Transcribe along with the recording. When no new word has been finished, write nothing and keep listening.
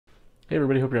Hey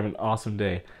everybody, hope you're having an awesome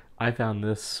day. I found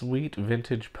this sweet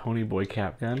vintage Ponyboy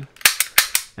cap gun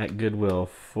at Goodwill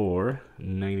for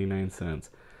 99 cents.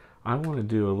 I want to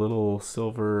do a little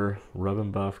silver rub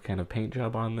and buff kind of paint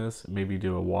job on this, maybe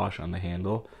do a wash on the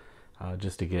handle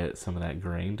just to get some of that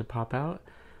grain to pop out.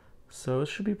 So it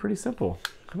should be pretty simple.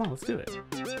 Come on, let's do it.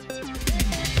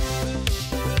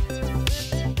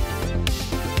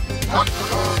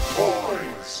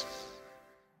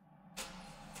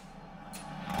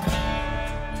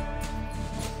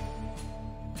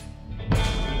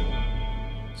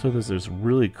 So there's this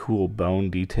really cool bone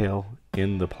detail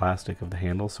in the plastic of the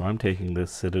handle, so I'm taking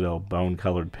this Citadel bone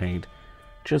colored paint,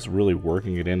 just really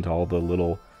working it into all the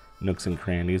little nooks and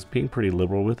crannies, being pretty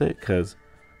liberal with it, because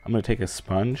I'm going to take a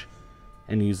sponge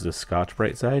and use the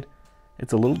Scotch-Brite side.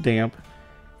 It's a little damp,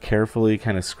 carefully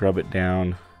kind of scrub it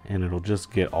down, and it'll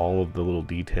just get all of the little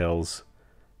details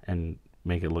and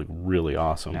make it look really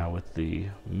awesome. Now with the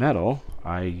metal,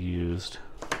 I used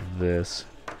this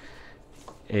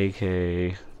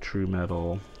AK True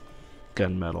Metal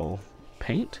gunmetal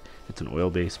paint. It's an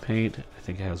oil-based paint. I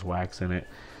think it has wax in it.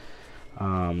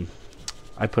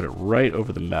 I put it right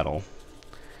over the metal,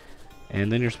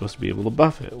 and then you're supposed to be able to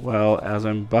buff it. Well, as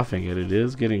I'm buffing it, it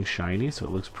is getting shiny, so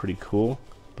it looks pretty cool,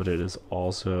 but it is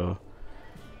also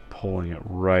pulling it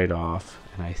right off,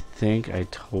 and I think I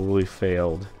totally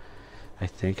failed. I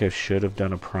think I should have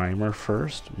done a primer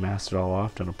first, masked it all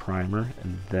off, done a primer,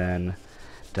 and then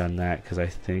done that, because I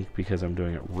think because I'm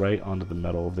doing it right onto the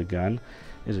metal of the gun,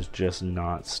 it is just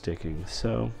not sticking.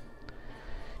 So,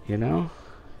 you know,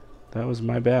 that was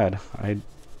my bad. I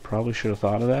probably should have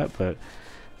thought of that, but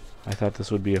I thought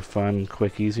this would be a fun,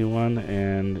 quick, easy one,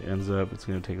 and ends up it's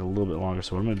going to take a little bit longer.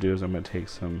 So what I'm going to do is I'm going to take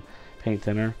some paint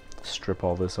thinner, strip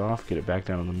all this off, get it back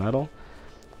down on the metal,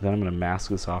 then I'm going to mask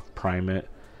this off, prime it,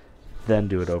 then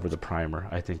do it over the primer.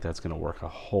 I think that's going to work a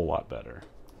whole lot better.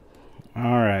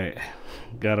 Alright,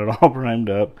 got it all primed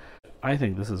up. I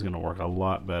think this is going to work a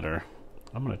lot better.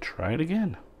 I'm going to try it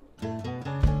again.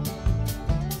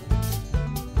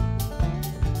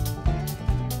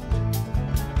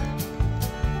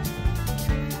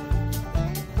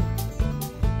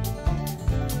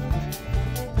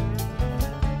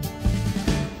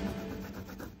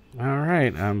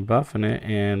 Alright, I'm buffing it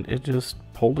and it just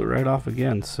pulled it right off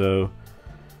again, so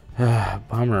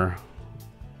bummer.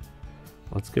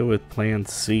 Let's go with plan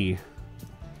C.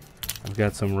 I've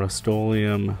got some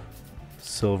Rustolium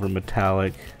silver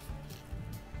metallic,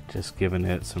 just giving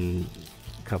it some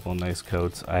couple of nice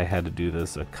coats. I had to do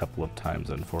this a couple of times,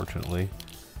 unfortunately.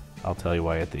 I'll tell you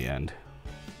why at the end.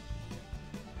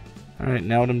 Alright,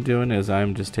 now what I'm doing is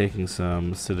I'm just taking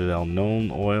some Citadel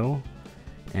Nuln Oil,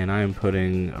 and I'm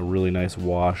putting a really nice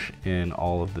wash in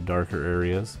all of the darker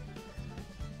areas.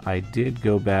 I did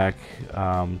go back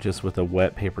just with a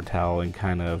wet paper towel and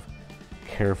kind of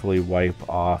carefully wipe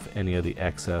off any of the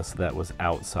excess that was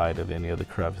outside of any of the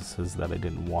crevices that I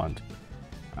didn't want.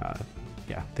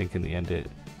 Yeah, I think in the end it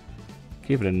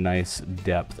gave it a nice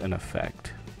depth and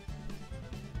effect.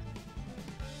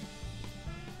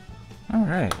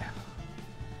 Alright,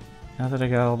 now that I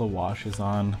got all the washes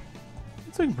on,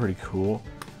 it's looking pretty cool.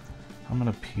 I'm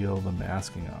going to peel the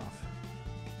masking off.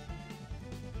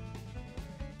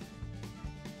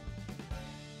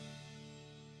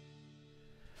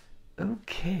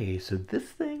 Okay, so this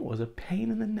thing was a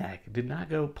pain in the neck. It did not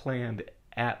go planned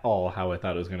at all how I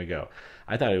thought it was going to go.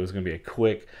 I thought it was going to be a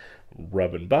quick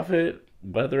rub and buff it,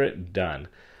 weather it, done.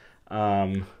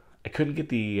 I couldn't get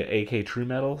the AK True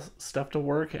Metal stuff to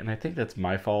work, and I think that's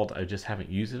my fault. I just haven't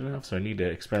used it enough, so I need to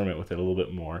experiment with it a little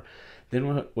bit more.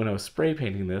 Then when I was spray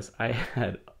painting this, I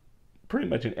had pretty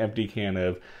much an empty can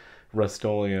of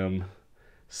Rustolium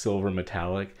silver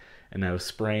metallic, and I was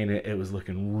spraying it. It was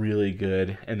looking really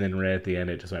good, and then right at the end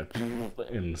it just went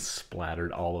and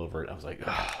splattered all over it. I was like,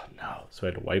 oh no. So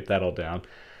I had to wipe that all down.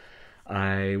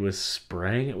 I was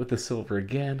spraying it with the silver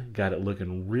again, got it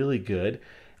looking really good,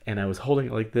 and I was holding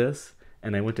it like this,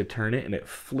 and I went to turn it, and it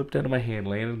flipped out of my hand,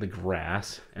 landed in the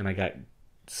grass, and I got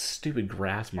stupid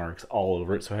grass marks all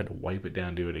over it, so I had to wipe it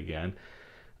down, do it again.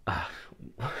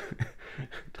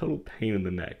 Total pain in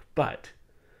the neck, but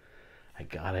I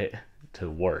got it to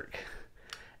work.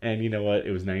 And you know what?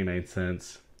 It was 99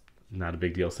 cents. Not a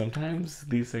big deal. Sometimes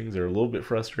these things are a little bit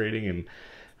frustrating,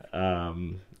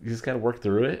 and you just got to work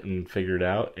through it and figure it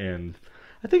out. And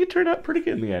I think it turned out pretty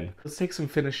good in the end. Let's take some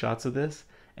finished shots of this.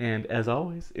 And as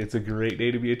always, it's a great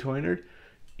day to be a toy nerd,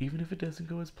 even if it doesn't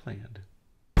go as planned.